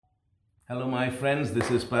Hello, my friends. This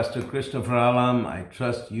is Pastor Christopher Alam. I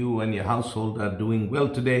trust you and your household are doing well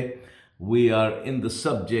today. We are in the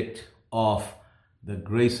subject of the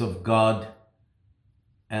grace of God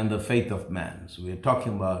and the faith of man. So we are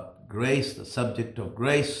talking about grace, the subject of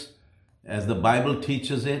grace as the Bible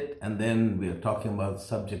teaches it, and then we are talking about the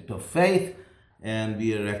subject of faith, and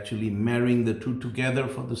we are actually marrying the two together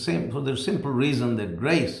for the simple reason that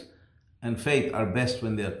grace and faith are best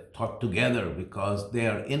when they're taught together because they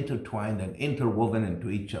are intertwined and interwoven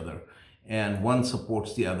into each other, and one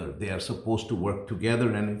supports the other. They are supposed to work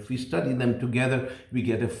together, and if we study them together, we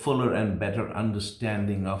get a fuller and better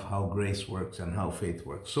understanding of how grace works and how faith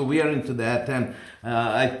works. So we are into that, and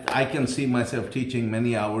I can see myself teaching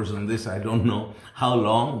many hours on this. I don't know how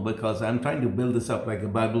long, because I'm trying to build this up like a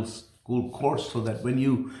Bible school course so that when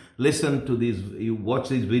you listen to these, you watch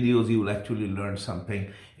these videos, you will actually learn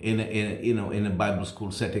something in a Bible school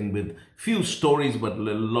setting with few stories but a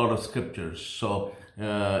lot of scriptures. So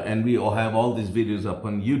and we all have all these videos up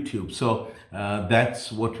on YouTube. So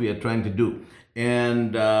that's what we are trying to do.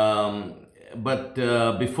 And but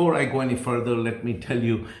before I go any further, let me tell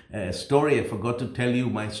you a story. I forgot to tell you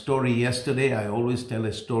my story yesterday. I always tell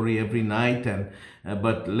a story every night, and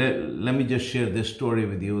but let me just share this story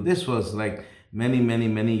with you. This was like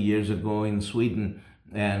many years ago in Sweden,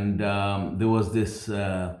 and there was this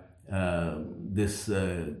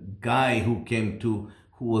guy who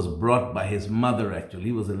was brought by his mother. Actually,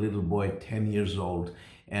 he was a little boy, 10 years old,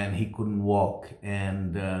 and he couldn't walk.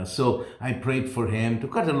 And so I prayed for him. To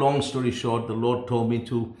cut a long story short, the Lord told me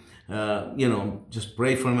to, just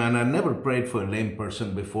pray for him. And I never prayed for a lame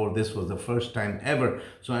person before. This was the first time ever.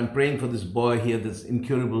 So I'm praying for this boy. He had this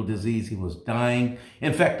incurable disease. He was dying.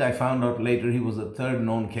 In fact, I found out later he was the third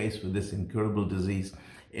known case with this incurable disease.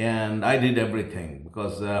 And I did everything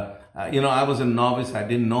because, I was a novice. I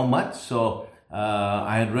didn't know much. So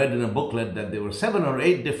I had read in a booklet that there were 7 or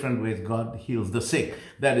 8 different ways God heals the sick.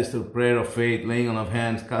 That is through prayer of faith, laying on of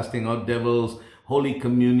hands, casting out devils, Holy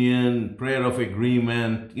Communion, prayer of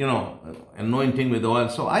agreement, anointing with oil.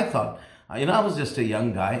 So I thought, I was just a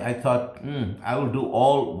young guy. I thought, I will do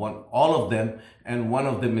all of them, and one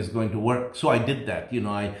of them is going to work. So I did that.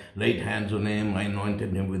 I laid hands on him. I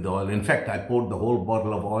anointed him with oil. In fact, I poured the whole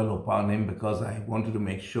bottle of oil upon him because I wanted to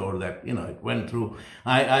make sure that, it went through.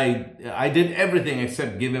 I did everything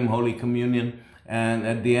except give him Holy Communion. And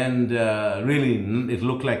at the end, really, it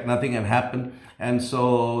looked like nothing had happened. And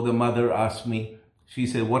so the mother asked me, she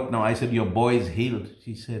said, "What now?" I said, "Your boy is healed."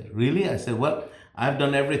 She said, "Really?" I said, "Well, I've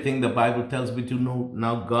done everything the Bible tells me to know.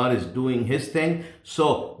 Now God is doing his thing.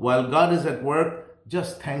 So while God is at work,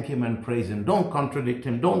 just thank him and praise him. Don't contradict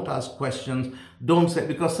him. Don't ask questions. Don't say,"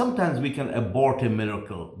 because sometimes we can abort a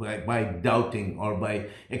miracle by doubting or by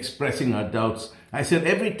expressing our doubts. I said,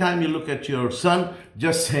 every time you look at your son,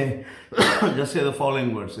 just say the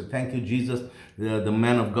following words. Say, "Thank you, Jesus. The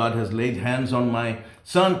man of God has laid hands on my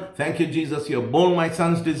son. Thank you, Jesus. You have borne my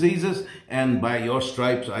son's diseases, and by your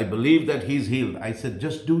stripes, I believe that he's healed." I said,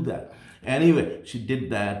 just do that. Anyway, she did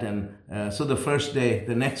that. And so the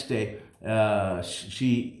next day,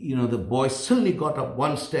 the boy suddenly got up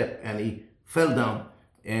one step and he fell down.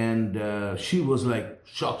 And she was like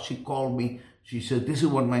shocked. She called me. She said, "This is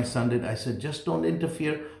what my son did." I said, just don't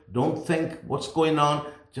interfere. Don't think what's going on.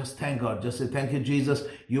 Just thank God. Just say, "Thank you, Jesus.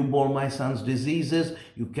 You bore my son's diseases.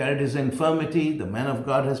 You carried his infirmity. The man of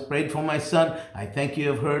God has prayed for my son. I thank you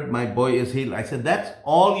have heard. My boy is healed." I said, that's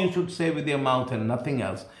all you should say with your mouth and nothing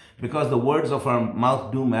else, because the words of our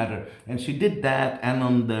mouth do matter. And she did that. And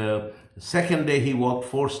on the second day, he walked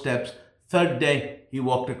 4 steps. Third day, he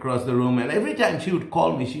walked across the room. And every time she would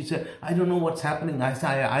call me, she said, "I don't know what's happening." I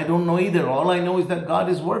said, I don't know either. All I know is that God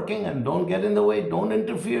is working, and don't get in the way. Don't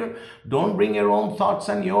interfere. Don't bring your own thoughts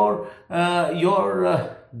and your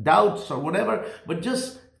doubts or whatever. But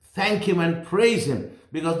just thank him and praise him.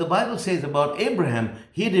 Because the Bible says about Abraham,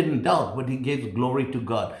 he didn't doubt, but he gave glory to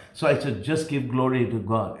God. So I said, just give glory to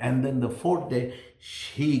God. And then the 4th day,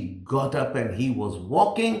 he got up and he was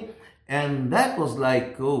walking. And that was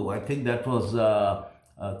like, I think that was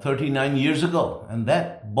 39 years ago. And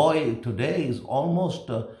that boy today is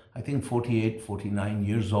almost, 48, 49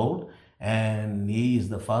 years old. And he is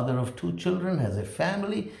the father of 2 children, has a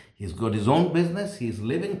family. He's got his own business. He's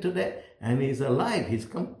living today and he's alive. He's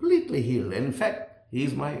completely healed. And in fact,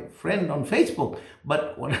 he's my friend on Facebook.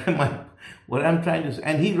 But what I'm trying to say,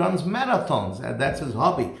 and he runs marathons. That's his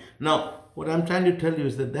hobby. Now, what I'm trying to tell you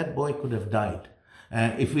is that boy could have died.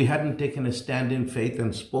 If we hadn't taken a stand in faith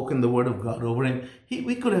and spoken the word of God over him,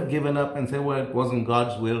 we could have given up and said, well, it wasn't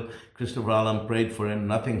God's will. Christopher Alam prayed for him.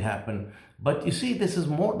 Nothing happened. But you see, this is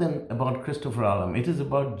more than about Christopher Alam. It is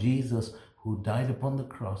about Jesus who died upon the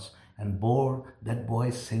cross and bore that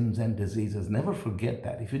boy's sins and diseases. Never forget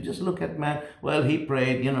that. If you just look at man, well, he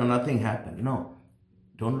prayed, nothing happened. No,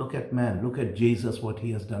 don't look at man. Look at Jesus, what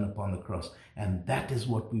he has done upon the cross. And that is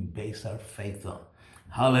what we base our faith on.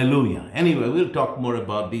 Hallelujah. Anyway, we'll talk more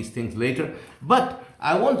about these things later. But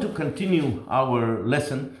I want to continue our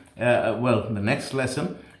lesson, the next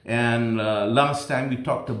lesson. And yesterday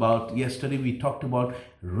we talked about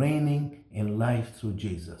reigning in life through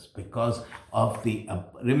Jesus because of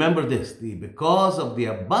because of the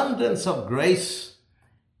abundance of grace,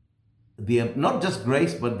 not just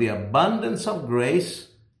grace, but the abundance of grace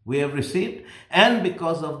we have received, and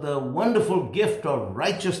because of the wonderful gift of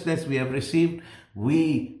righteousness we have received,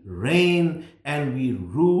 we reign and we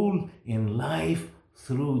rule in life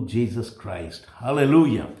through Jesus Christ.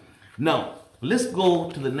 Hallelujah. Now, let's go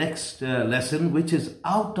to the next lesson, which is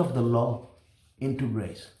out of the law into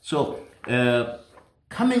grace. So,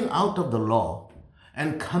 coming out of the law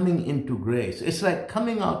and coming into grace. It's like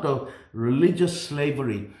coming out of religious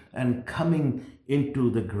slavery and coming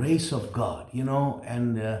into the grace of God,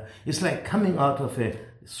 and it's like coming out of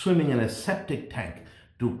swimming in a septic tank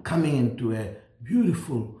to coming into a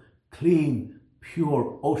beautiful, clean,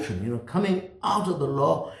 pure ocean, coming out of the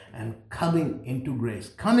law and coming into grace,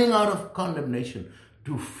 coming out of condemnation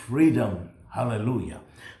to freedom. Hallelujah.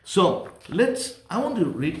 So I want to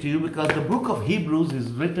read to you because the book of Hebrews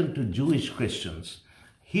is written to Jewish Christians,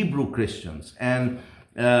 Hebrew Christians. And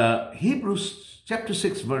Hebrews chapter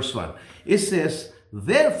 6 verse 1, it says,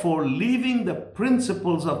 "Therefore, leaving the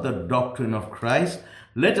principles of the doctrine of Christ,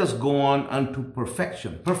 let us go on unto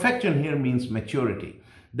perfection." Perfection here means maturity.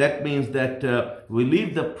 That means that we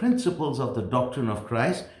leave the principles of the doctrine of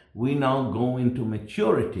Christ. We now go into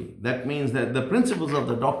maturity. That means that the principles of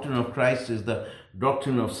the doctrine of Christ is the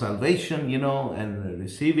doctrine of salvation, and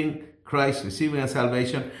receiving Christ, receiving a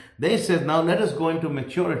salvation. Then it says, now let us go into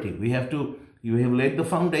maturity. You have laid the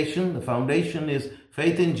foundation. The foundation is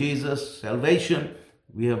faith in Jesus, salvation.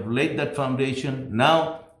 We have laid that foundation.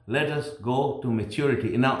 Now let us go to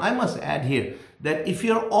maturity. Now I must add here that if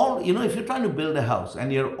you're trying to build a house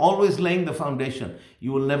and you're always laying the foundation,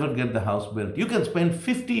 you will never get the house built. You can spend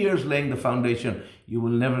 50 years laying the foundation, you will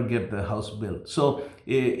never get the house built. So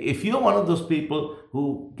if you're one of those people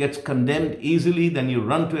who gets condemned easily, then you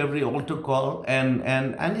run to every altar call. And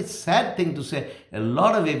it's a sad thing to say, a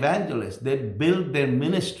lot of evangelists, they build their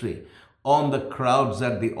ministry on the crowds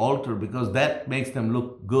at the altar because that makes them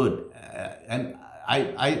look good.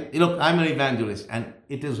 I'm an evangelist, and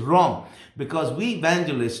it is wrong because we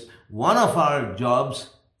evangelists, one of our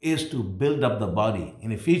jobs is to build up the body.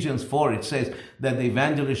 In Ephesians 4, it says that the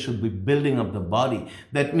evangelist should be building up the body.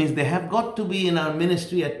 That means they have got to be in our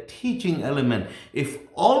ministry a teaching element. If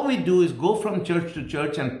all we do is go from church to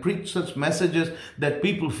church and preach such messages that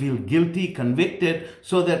people feel guilty, convicted,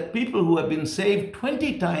 so that people who have been saved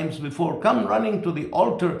 20 times before come running to the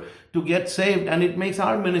altar to get saved, and it makes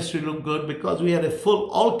our ministry look good because we had a full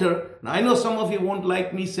altar. Now, I know some of you won't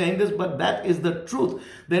like me saying this, but that is the truth.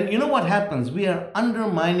 Then you know what happens? We are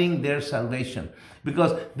undermining their salvation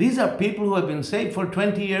because these are people who have been saved for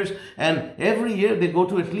 20 years, and every year they go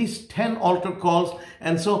to at least 10 altar calls,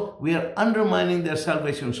 and so we are undermining their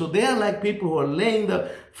salvation. So they are like people who are laying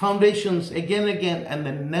the foundations again and again, and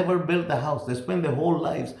they never build the house. They spend their whole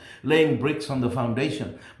lives laying bricks on the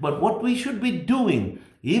foundation. But what we should be doing,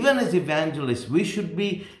 even as evangelists, we should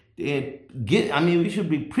be we should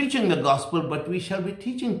be preaching the gospel, but we shall be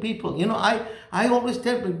teaching people. I always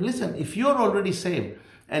tell people, listen, if you're already saved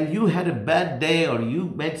and you had a bad day or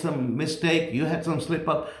you made some mistake, you had some slip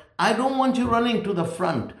up, I don't want you running to the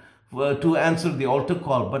front to answer the altar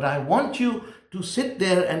call, but I want you to sit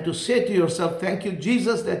there and to say to yourself, thank you,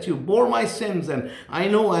 Jesus, that you bore my sins, and I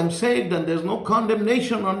know I'm saved and there's no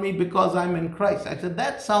condemnation on me because I'm in Christ. I said,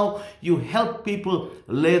 that's how you help people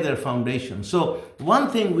lay their foundation. So one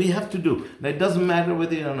thing we have to do, that doesn't matter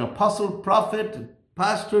whether you're an apostle, prophet,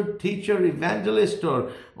 pastor, teacher, evangelist, or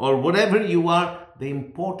whatever you are, the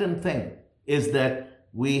important thing is that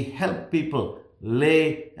we help people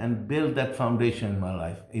lay and build that foundation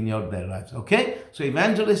in their lives. Okay? So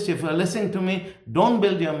evangelists, if you're listening to me, don't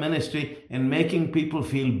build your ministry in making people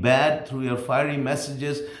feel bad through your fiery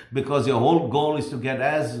messages because your whole goal is to get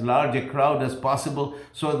as large a crowd as possible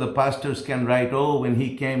so the pastors can write, oh, when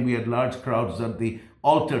he came, we had large crowds at the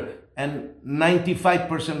altar. And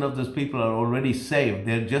 95% of those people are already saved.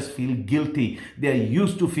 They just feel guilty. They're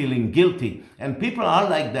used to feeling guilty. And people are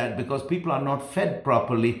like that because people are not fed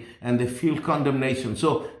properly and they feel condemnation.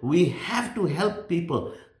 So we have to help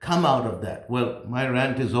people come out of that. Well, my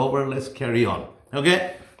rant is over. Let's carry on.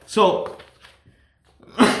 Okay? So,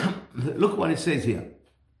 look what it says here.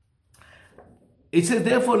 It says,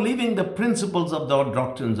 therefore, leaving the principles of the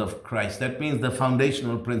doctrines of Christ, that means the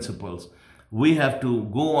foundational principles, we have to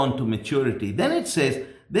go on to maturity. Then it says,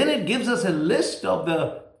 then it gives us a list of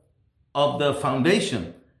the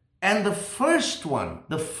foundation. And the first one,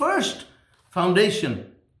 the first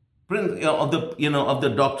foundation of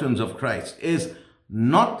the doctrines of Christ is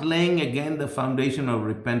not laying again the foundation of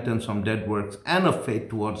repentance from dead works and of faith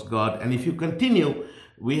towards God. And if you continue,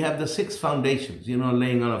 we have the 6 foundations,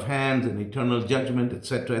 laying on of hands and eternal judgment,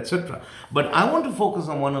 etc., etc. But I want to focus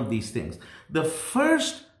on one of these things. The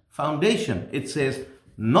first foundation, it says,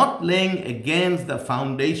 not laying against the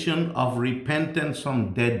foundation of repentance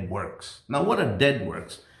from dead works. Now, what are dead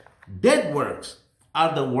works? Dead works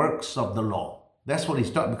are the works of the law. That's what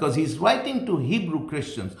he's talking, because he's writing to Hebrew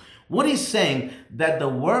Christians. What he's saying, that the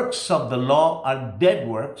works of the law are dead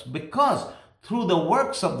works, because through the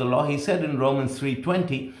works of the law, he said in Romans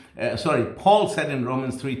 3:20, Paul said in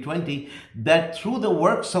Romans 3:20, that through the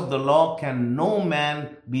works of the law can no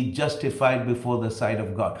man be justified before the sight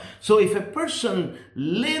of God. So if a person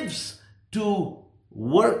lives to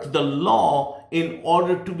work the law in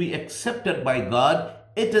order to be accepted by God,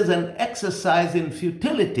 it is an exercise in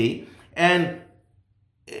futility, and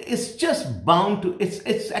it's just bound to,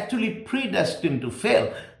 it's actually predestined to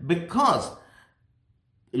fail, because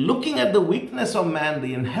looking at the weakness of man,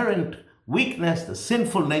 the inherent weakness, the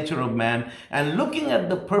sinful nature of man, and looking at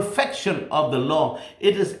the perfection of the law,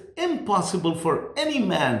 it is impossible for any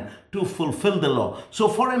man to fulfill the law. So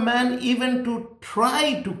for a man even to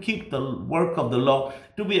try to keep the work of the law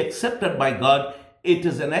to be accepted by God, it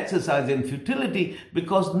is an exercise in futility,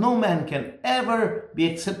 because no man can ever be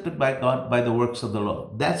accepted by God by the works of the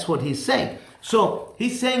law. That's what he's saying. So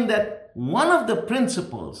he's saying that one of the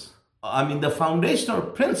principles, the foundational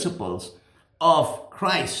principles of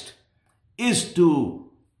Christ is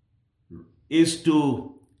to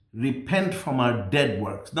repent from our dead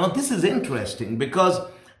works. Now, this is interesting, because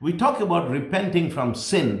we talk about repenting from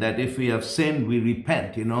sin, that if we have sinned, we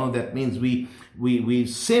repent. That means we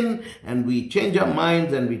sin and we change our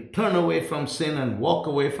minds and we turn away from sin and walk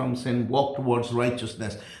away from sin, walk towards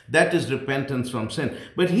righteousness. That is repentance from sin.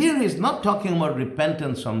 But here he's not talking about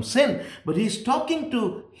repentance from sin, but he's talking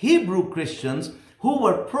to Hebrew Christians who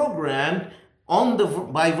were programmed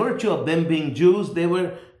by virtue of them being Jews. They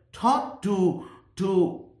were taught to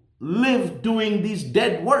live doing these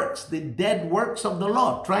dead works, the dead works of the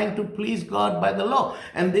law, trying to please God by the law.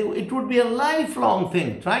 And it would be a lifelong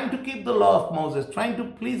thing, trying to keep the law of Moses, trying to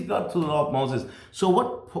please God through the law of Moses. So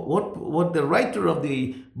what the writer of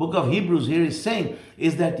the book of Hebrews here is saying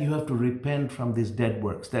is that you have to repent from these dead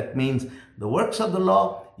works. That means the works of the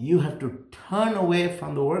law, you have to turn away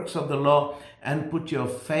from the works of the law and put your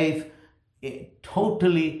faith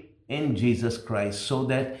totally in Jesus Christ, so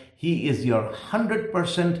that he is your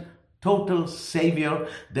 100% total Savior,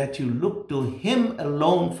 that you look to him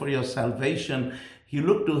alone for your salvation. You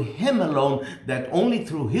look to him alone, that only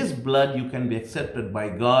through his blood you can be accepted by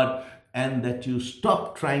God, and that you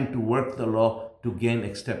stop trying to work the law to gain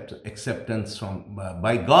acceptance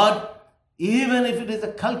by God, even if it is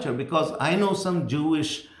a culture. Because I know some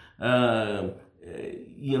Jewish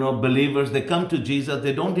believers, they come to Jesus,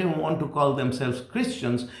 they don't even want to call themselves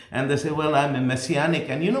Christians, and they say, well, I'm a Messianic.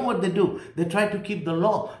 And you know what they do? They try to keep the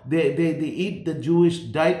law. They eat the Jewish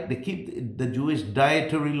diet, they keep the Jewish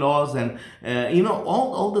dietary laws, and a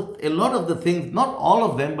lot of the things, not all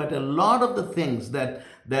of them, but a lot of the things that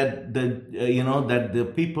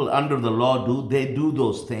the people under the law do, they do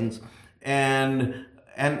those things, and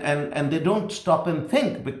they don't stop and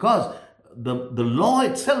think, because the law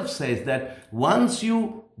itself says that once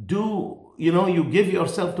you you give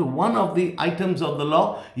yourself to one of the items of the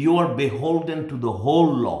law, you are beholden to the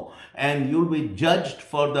whole law, and you'll be judged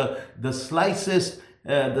for the slightest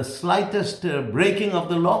breaking of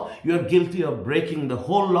the law. You are guilty of breaking the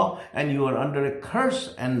whole law, and you are under a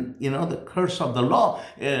curse. And the curse of the law,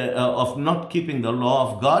 of not keeping the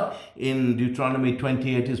law of God in Deuteronomy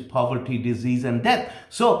 28 is poverty, disease, and death.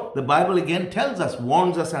 So the Bible again tells us,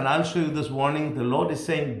 warns us, and I'll show you this warning. The Lord is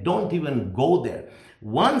saying, don't even go there.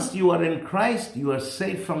 Once you are in Christ, you are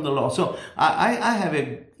safe from the law. So I have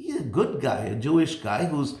he's a good guy, a Jewish guy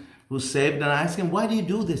who's saved, and I asked him, why do you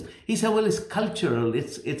do this? He said, well, it's cultural.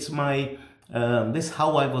 It's my this is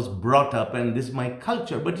how I was brought up, and this is my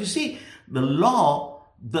culture. But you see, the law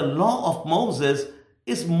of Moses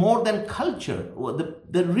is more than culture.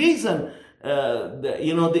 The reason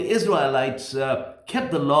the Israelites kept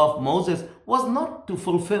the law of Moses was not to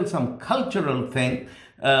fulfill some cultural thing,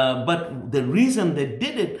 but the reason they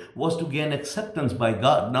did it was to gain acceptance by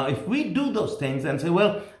God. Now, if we do those things and say,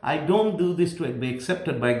 well, I don't do this to be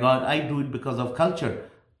accepted by God, I do it because of culture,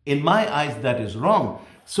 In my eyes, that is wrong.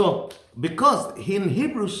 So, because in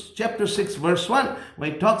Hebrews chapter 6, verse 1,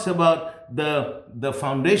 when it talks about the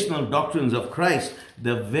foundational doctrines of Christ,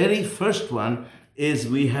 the very first one is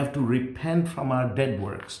we have to repent from our dead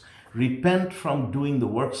works. Repent from doing the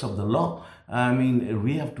works of the law. I mean,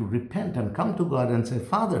 we have to repent and come to God and say,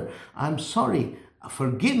 Father, I'm sorry.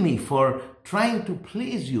 Forgive me for trying to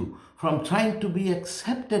please you, from trying to be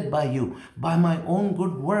accepted by you, by my own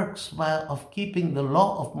good works, of keeping the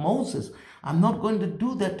law of Moses. I'm not going to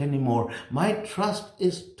do that anymore. My trust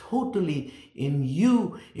is totally in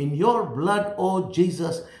you, in your blood, oh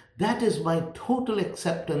Jesus. That is my total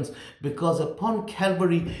acceptance, because upon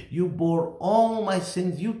Calvary, you bore all my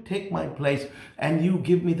sins. You take my place and you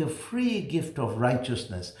give me the free gift of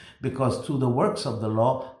righteousness, because through the works of the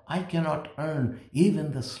law, I cannot earn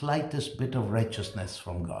even the slightest bit of righteousness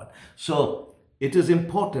from God. So it is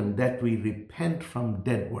important that we repent from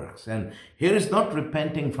dead works. And here is not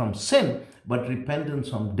repenting from sin, but repentance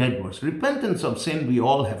from dead works. Repentance of sin we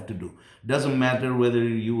all have to do. Doesn't matter whether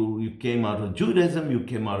you came out of Judaism, you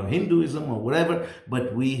came out of Hinduism or whatever,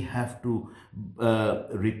 but we have to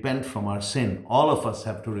repent from our sin. All of us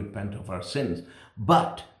have to repent of our sins.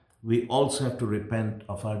 But we also have to repent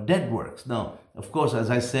of our dead works. Now, of course,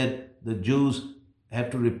 as I said, the Jews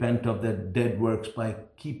have to repent of their dead works by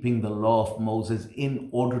keeping the law of Moses in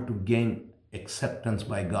order to gain acceptance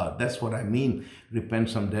by God. That's what I mean,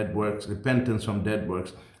 repentance from dead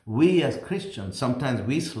works. We as Christians, sometimes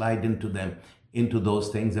we slide into those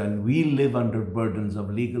things, and we live under burdens of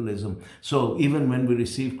legalism. So even when we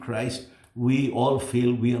receive Christ, we all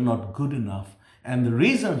feel we are not good enough. And the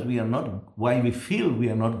reasons why we feel we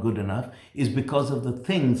are not good enough is because of the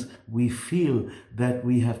things we feel that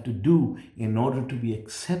we have to do in order to be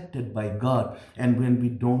accepted by God. And when we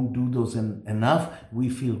don't do those enough, we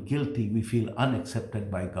feel guilty, we feel unaccepted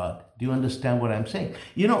by God. Do you understand what I'm saying?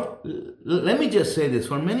 You know, let me just say this.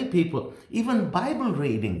 For many people, even Bible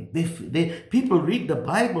reading, people read the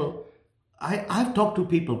Bible. I've talked to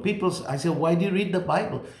people, I said, why do you read the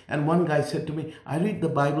Bible? And one guy said to me, I read the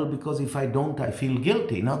Bible because if I don't, I feel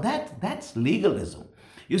guilty. Now that's legalism.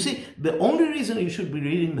 You see, the only reason you should be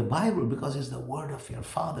reading the Bible because it's the word of your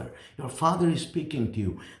Father. Your Father is speaking to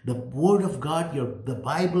you. The word of God, the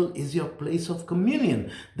Bible is your place of communion.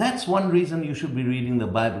 That's one reason you should be reading the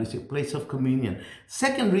Bible. It's your place of communion.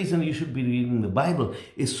 Second reason you should be reading the Bible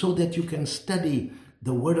is so that you can study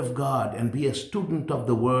the Word of God and be a student of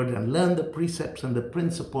the Word and learn the precepts and the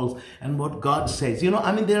principles and what God says. You know,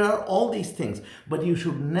 I mean, there are all these things, but you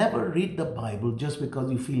should never read the Bible just because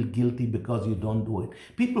you feel guilty because you don't do it.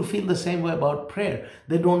 People feel the same way about prayer.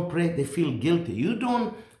 They don't pray, they feel guilty. You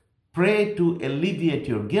don't pray to alleviate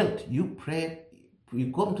your guilt. You pray.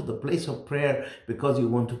 You come to the place of prayer because you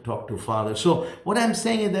want to talk to Father. So what I'm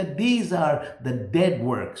saying is that these are the dead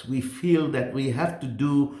works we feel that we have to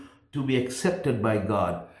do to be accepted by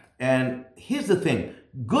God. And here's the thing,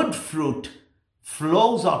 good fruit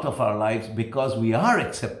flows out of our lives because we are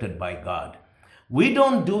accepted by God. We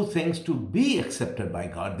don't do things to be accepted by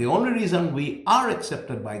God. The only reason we are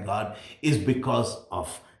accepted by God is because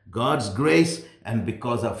of God's grace and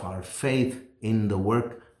because of our faith in the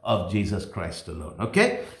work of Jesus Christ alone.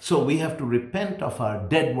 Okay? So we have to repent of our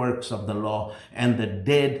dead works of the law and the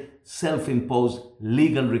dead self-imposed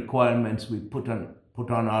legal requirements we put on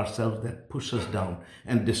ourselves that push us down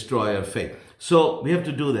and destroy our faith. So we have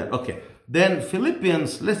to do that. Okay. Then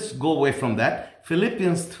Philippians, let's go away from that.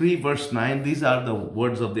 Philippians 3 verse 9, these are the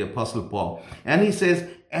words of the Apostle Paul. And he says,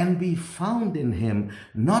 and be found in him,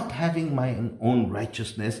 not having my own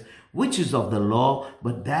righteousness, which is of the law,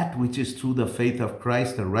 but that which is through the faith of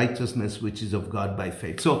Christ, the righteousness which is of God by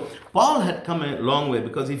faith. So Paul had come a long way,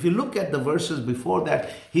 because if you look at the verses before that,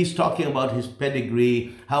 he's talking about his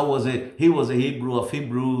pedigree, he was a Hebrew of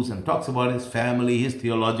Hebrews, and talks about his family, his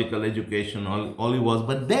theological education, all he was.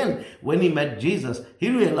 But then when he met Jesus, he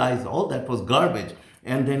realized all that was garbage.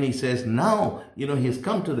 And then he says, now, he's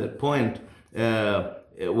come to that point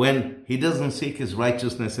when he doesn't seek his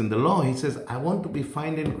righteousness in the law. He says, I want to be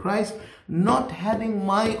found in Christ, not having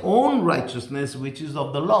my own righteousness, which is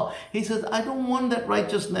of the law. He says, I don't want that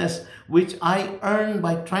righteousness which I earn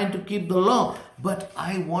by trying to keep the law, but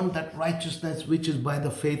I want that righteousness which is by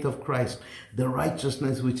the faith of Christ, the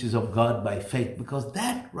righteousness which is of God by faith, because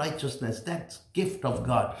that righteousness, that gift of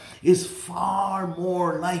God, is far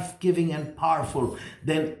more life-giving and powerful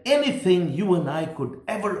than anything you and I could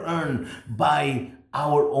ever earn by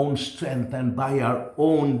our own strength and by our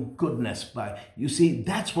own goodness. You see,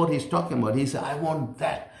 that's what he's talking about. He said, I want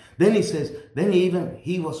that. Then he says,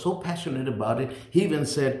 he was so passionate about it. He even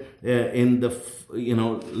said later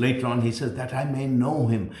on, he says that I may know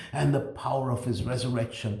him and the power of his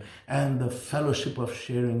resurrection and the fellowship of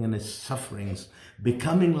sharing in his sufferings,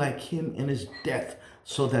 becoming like him in his death,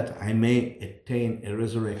 so that I may attain a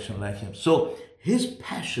resurrection like him. So his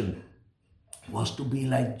passion was to be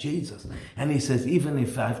like Jesus. And he says, even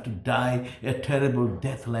if I have to die a terrible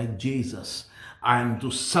death like Jesus, I'm to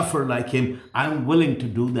suffer like him, I'm willing to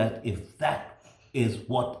do that if that is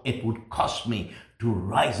what it would cost me to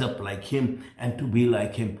rise up like him and to be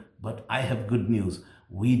like him. But I have good news.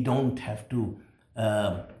 We don't have to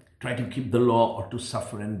try to keep the law or to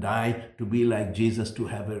suffer and die to be like Jesus, to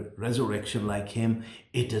have a resurrection like him.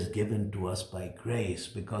 It is given to us by grace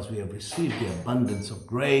because we have received the abundance of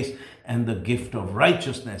grace and the gift of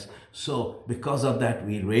righteousness. So because of that,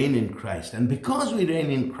 we reign in Christ. And because we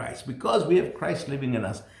reign in Christ, because we have Christ living in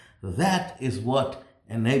us, that is what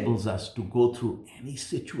enables us to go through any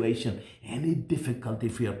situation, any difficulty.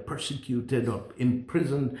 If we are persecuted or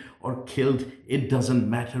imprisoned or killed, it doesn't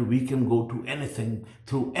matter. We can go to anything,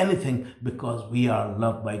 through anything, because we are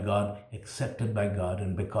loved by God, accepted by God,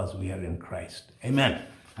 and because we are in Christ. Amen.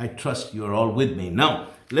 I trust you are all with me. Now,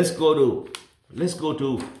 let's go to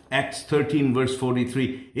Acts 13 verse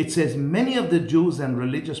 43. It says, many of the Jews and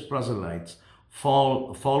religious proselytes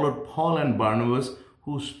followed Paul and Barnabas,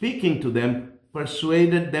 who speaking to them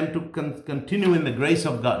persuaded them to continue in the grace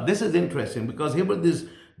of God. This is interesting because here were these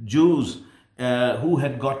Jews who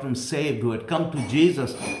had gotten saved, who had come to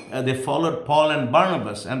Jesus. They followed Paul and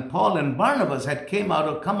Barnabas, and Paul and Barnabas had come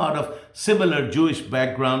out of similar Jewish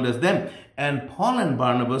background as them. And Paul and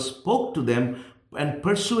Barnabas spoke to them and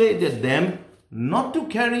persuaded them not to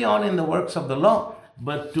carry on in the works of the law,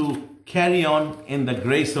 but to carry on in the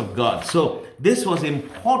grace of God. So this was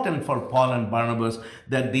important for Paul and Barnabas,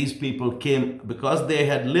 that these people came because they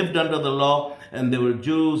had lived under the law and they were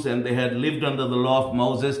Jews and they had lived under the law of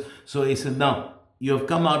Moses. So he said, now you have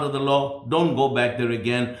come out of the law, don't go back there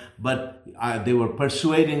again. But they were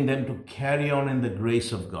persuading them to carry on in the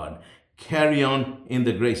grace of God. Carry on in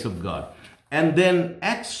the grace of God. And then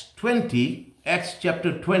Acts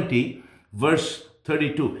chapter 20, verse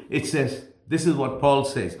 32, it says, this is what Paul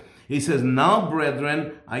says. He says, now,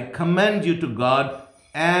 brethren, I commend you to God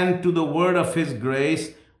and to the word of his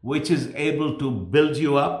grace, which is able to build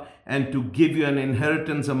you up and to give you an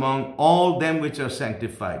inheritance among all them which are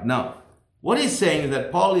sanctified. Now, what he's saying is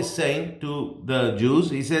that Paul is saying to the Jews,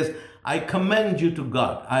 he says, I commend you to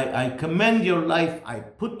God. I commend your life. I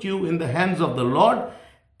put you in the hands of the Lord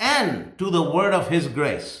and to the word of his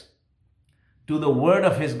grace. To the word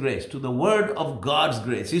of his grace, to the word of God's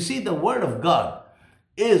grace. You see, the word of God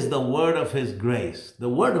is the word of his grace. The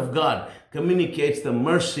word of God communicates the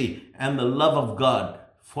mercy and the love of God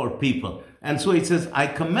for people. And so it says, I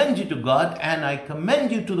commend you to God and I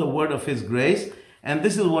commend you to the word of his grace. And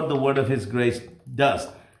this is what the word of his grace does.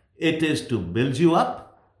 It is to build you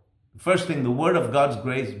up. First thing, the word of God's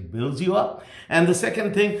grace builds you up. And the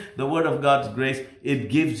second thing, the word of God's grace, it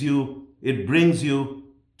brings you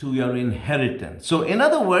to your inheritance. So in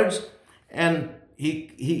other words, and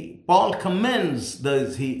Paul commends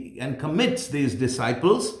and commits these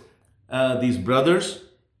disciples, these brothers,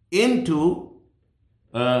 to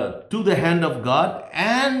the hand of God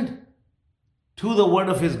and to the word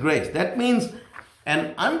of his grace. That means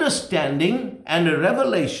an understanding and a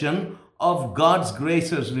revelation of God's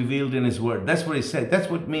grace as revealed in his word. That's what he said. That's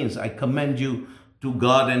what it means. I commend you to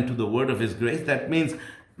God and to the word of his grace. That means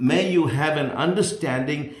may you have an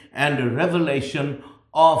understanding and a revelation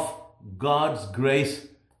of God's grace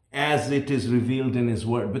as it is revealed in his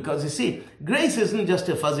word. Because you see, grace isn't just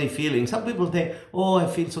a fuzzy feeling. Some people think, oh, I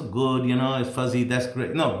feel so good, it's fuzzy, that's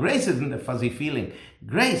great. No, grace isn't a fuzzy feeling.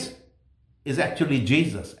 Grace is actually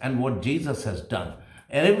Jesus and what Jesus has done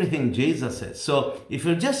and everything Jesus says. So if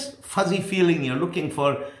you're just fuzzy feeling, you're looking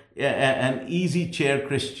for an easy chair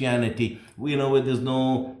Christianity, where there's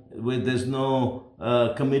no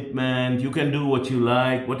commitment. You can do what you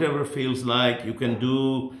like, whatever feels like you can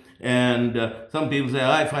do. And some people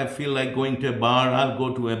say, if I feel like going to a bar, I'll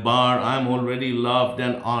go to a bar. I'm already loved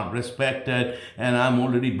and respected, and I'm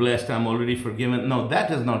already blessed. I'm already forgiven. No,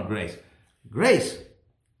 that is not grace. Grace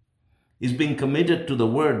is being committed to the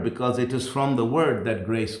word, because it is from the word that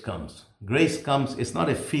grace comes. Grace comes, it's not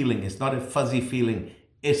a feeling. It's not a fuzzy feeling.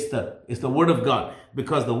 It's the word of God,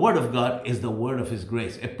 because the word of God is the word of his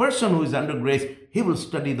grace. A person who is under grace, he will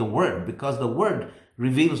study the word, because the word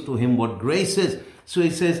reveals to him what grace is. So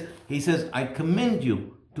he says, I commend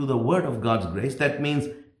you to the word of God's grace. That means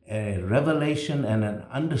a revelation and an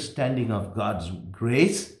understanding of God's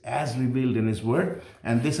grace as revealed in His Word.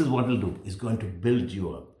 And this is what it'll do. It's going to build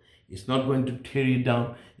you up. It's not going to tear you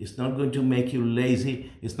down. It's not going to make you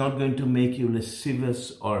lazy. It's not going to make you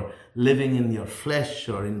lascivious or living in your flesh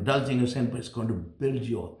or indulging your sin, but it's going to build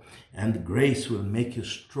you up. And the grace will make you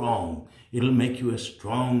strong. It'll make you a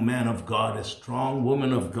strong man of God, a strong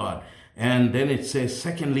woman of God. And then it says,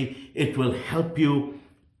 secondly, it will help you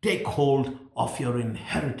take hold of your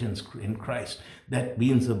inheritance in Christ. That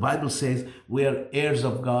means the Bible says we are heirs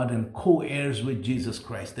of God and co-heirs with Jesus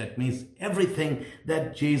Christ. That means everything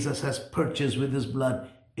that Jesus has purchased with His blood,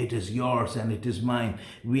 it is yours and it is mine.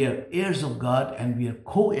 We are heirs of God and we are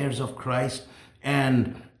co-heirs of Christ.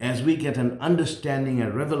 And as we get an understanding,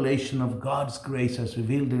 a revelation of God's grace as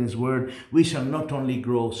revealed in His Word, we shall not only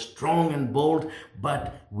grow strong and bold,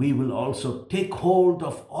 but we will also take hold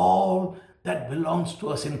of all that belongs to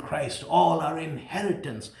us in Christ, all our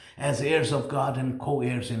inheritance as heirs of God and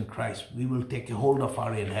co-heirs in Christ. We will take a hold of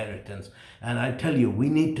our inheritance. And I tell you, we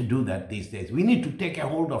need to do that these days. We need to take a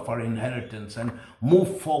hold of our inheritance and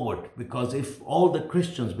move forward, because if all the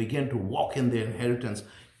Christians begin to walk in their inheritance,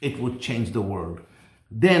 it would change the world.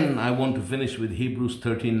 Then I want to finish with Hebrews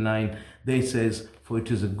 13:9. They says, for it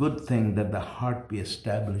is a good thing that the heart be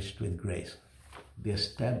established with grace. The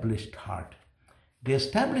established heart. The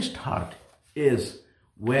established heart is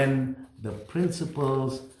when the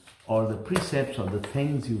principles or the precepts or the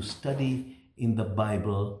things you study in the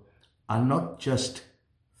Bible are not just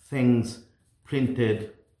things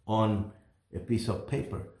printed on a piece of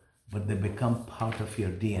paper, but they become part of your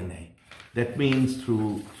DNA. That means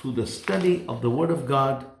through the study of the Word of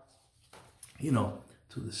God,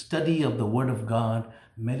 through the study of the Word of God,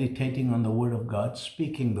 meditating on the Word of God,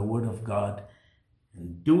 speaking the Word of God,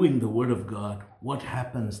 and doing the Word of God, what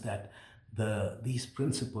happens that these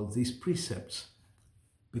principles, these precepts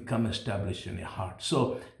become established in your heart.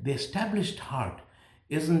 So the established heart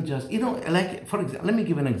isn't just, like, for example, let me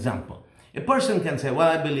give an example. A person can say, well,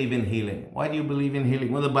 I believe in healing. Why do you believe in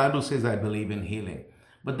healing? Well, the Bible says I believe in healing.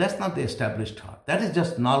 But that's not the established heart. That is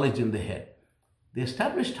just knowledge in the head. The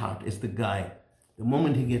established heart is the guy, the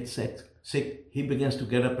moment he gets sick, he begins to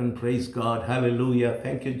get up and praise God. Hallelujah.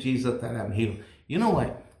 Thank you, Jesus, that I'm healed. You know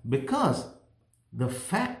why? Because the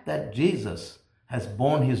fact that Jesus has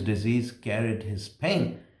borne his disease, carried his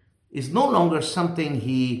pain, is no longer something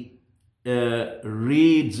he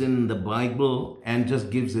reads in the Bible and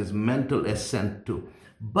just gives his mental assent to.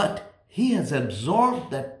 But he has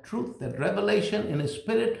absorbed that truth, that revelation in his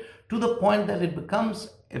spirit to the point that it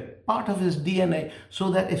becomes a part of his DNA,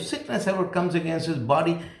 so that if sickness ever comes against his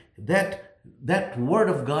body, that word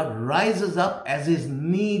of God rises up as his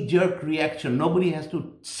knee-jerk reaction. Nobody has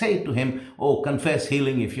to say to him, oh, confess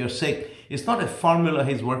healing if you're sick. It's not a formula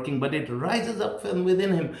he's working, but it rises up from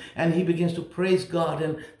within him, and he begins to praise God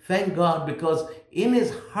and thank God, because in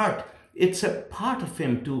his heart, it's a part of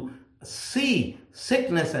him to see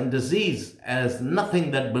sickness and disease as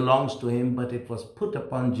nothing that belongs to him, but it was put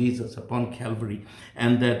upon Jesus, upon Calvary,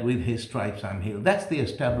 and that with his stripes I'm healed. That's the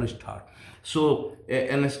established heart. So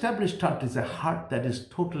an established heart is a heart that is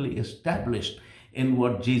totally established in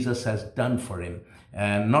what Jesus has done for him,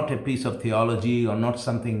 and not a piece of theology or not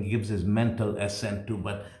something he gives his mental assent to,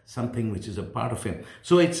 but something which is a part of him.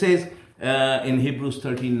 So it says in Hebrews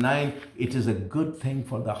 13:9, it is a good thing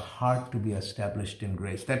for the heart to be established in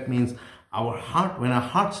grace. That means our heart, when our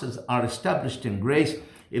hearts are established in grace,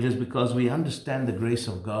 it is because we understand the grace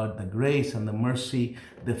of God, the grace and the mercy,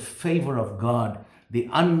 the favor of God. The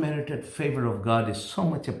unmerited favor of God is so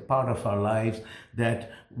much a part of our lives that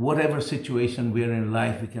whatever situation we're in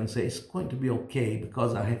life, we can say it's going to be okay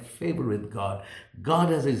because I have favor with God. God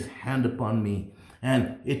has his hand upon me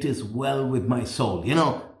and it is well with my soul.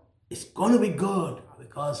 It's going to be good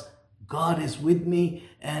because God is with me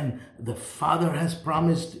and the Father has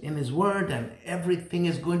promised in his word, and everything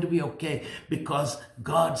is going to be okay because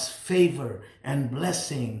God's favor and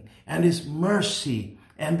blessing and his mercy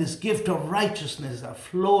and this gift of righteousness are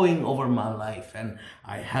flowing over my life, and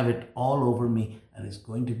I have it all over me, and it's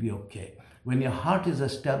going to be okay. When your heart is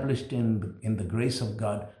established in the grace of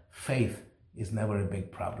God, faith is never a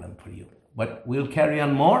big problem for you. But we'll carry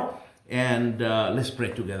on more, and let's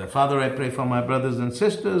pray together. Father, I pray for my brothers and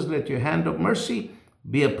sisters. Let your hand of mercy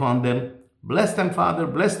be upon them. Bless them, Father.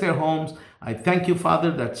 Bless their homes. I thank you,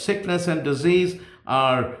 Father, that sickness and disease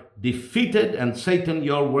are defeated, and Satan,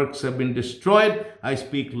 your works have been destroyed. I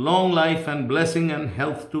speak long life and blessing and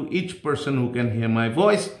health to each person who can hear my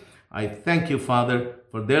voice. I thank you, Father,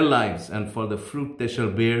 for their lives and for the fruit they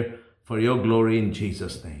shall bear for your glory in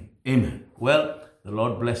Jesus' name. Amen. Well, the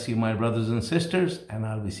Lord bless you, my brothers and sisters, and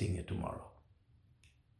I'll be seeing you tomorrow.